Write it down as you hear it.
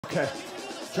Okay.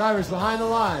 Drivers behind the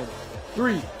line.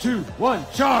 3, 2, 1,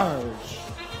 charge!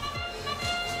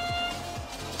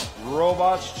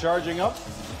 Robots charging up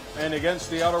and against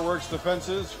the Outer Works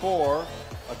defenses for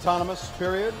autonomous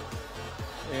period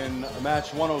in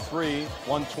match 103.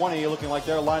 120 looking like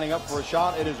they're lining up for a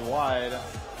shot. It is wide.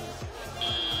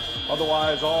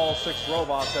 Otherwise, all 6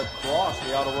 robots have crossed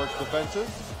the Outer Works defenses.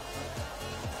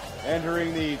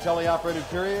 Entering the teleoperated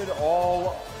period,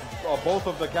 both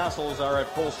of the castles are at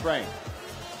full strength.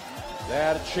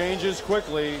 That changes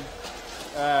quickly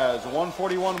as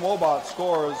 141 Wobot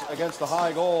scores against the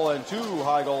high goal and 2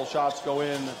 high goal shots go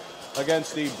in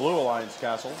against the Blue Alliance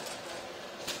castle.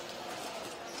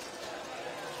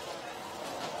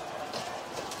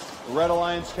 Red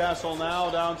Alliance castle now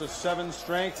down to 7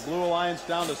 strength. Blue Alliance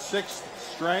down to 6th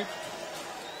strength.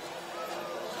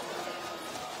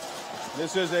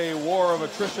 This is a war of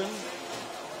attrition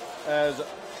as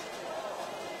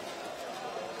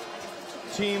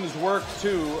teams work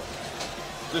to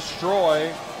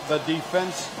destroy the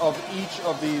defense of each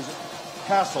of these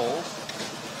castles.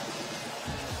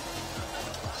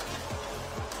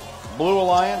 Blue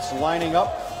Alliance lining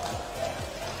up.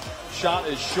 Shot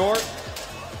is short.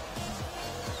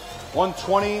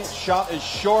 120, shot is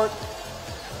short.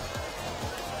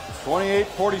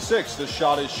 28-46, the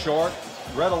shot is short.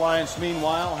 Red Alliance,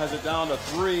 meanwhile, has it down to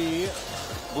 3.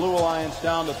 Blue Alliance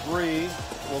down to 3.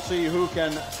 We'll see who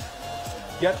can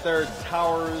get their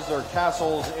towers or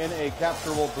castles in a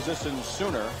capturable position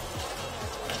sooner.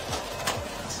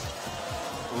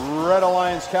 Red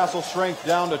Alliance castle strength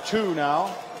down to 2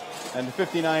 now. And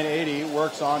 5980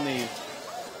 works on the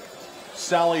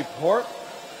Sally Port.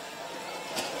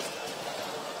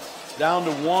 Down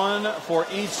to 1 for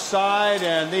each side,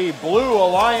 and the Blue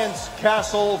Alliance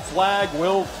castle flag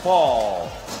will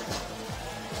fall.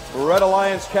 Red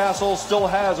Alliance castle still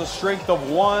has a strength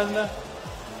of 1.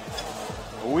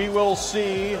 We will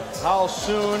see how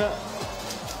soon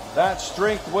that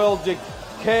strength will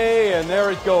decay, and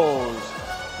there it goes.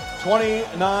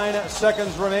 29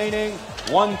 seconds remaining.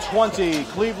 120.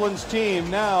 Cleveland's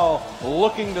team now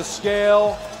looking to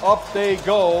scale. Up they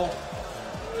go.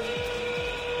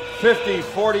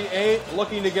 50-48,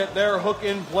 looking to get their hook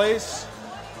in place.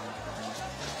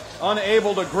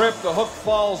 Unable to grip, the hook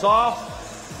falls off.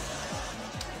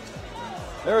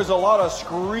 There's a lot of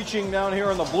screeching down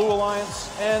here on the Blue Alliance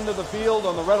end of the field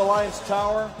on the Red Alliance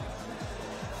tower.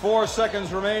 4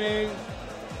 seconds remaining.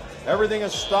 Everything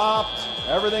is stopped.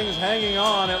 Everything's hanging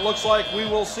on. It looks like we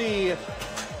will see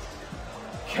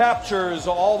captures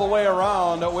all the way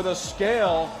around with a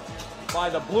scale by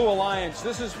the Blue Alliance.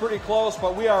 This is pretty close,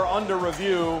 but we are under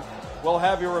review. We'll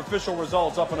have your official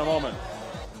results up in a moment.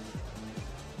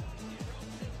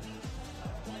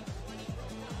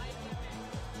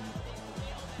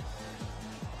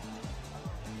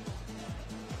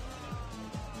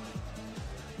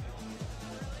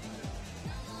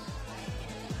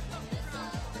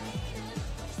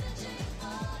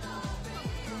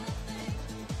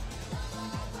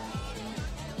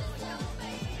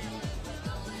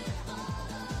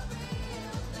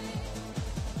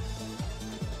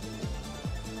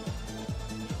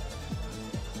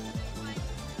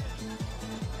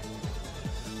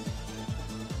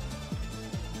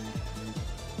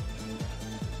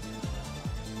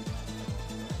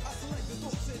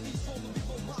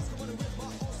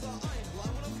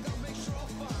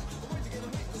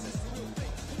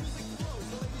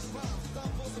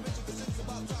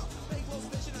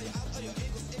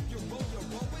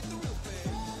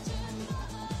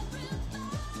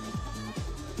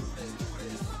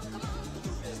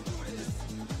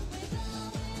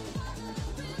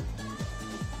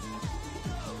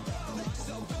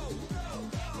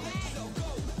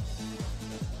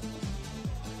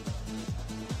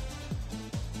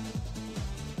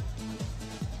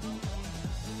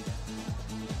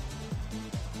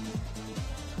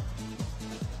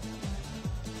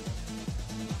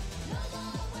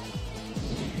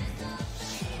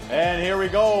 And here we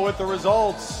go with the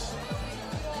results.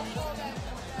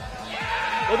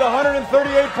 With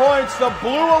 138 points, the Blue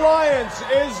Alliance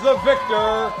is the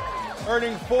victor,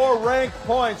 earning 4 rank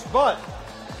points. But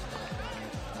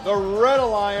the Red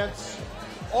Alliance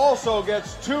also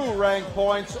gets 2 rank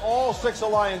points. All 6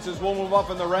 alliances will move up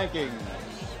in the ranking.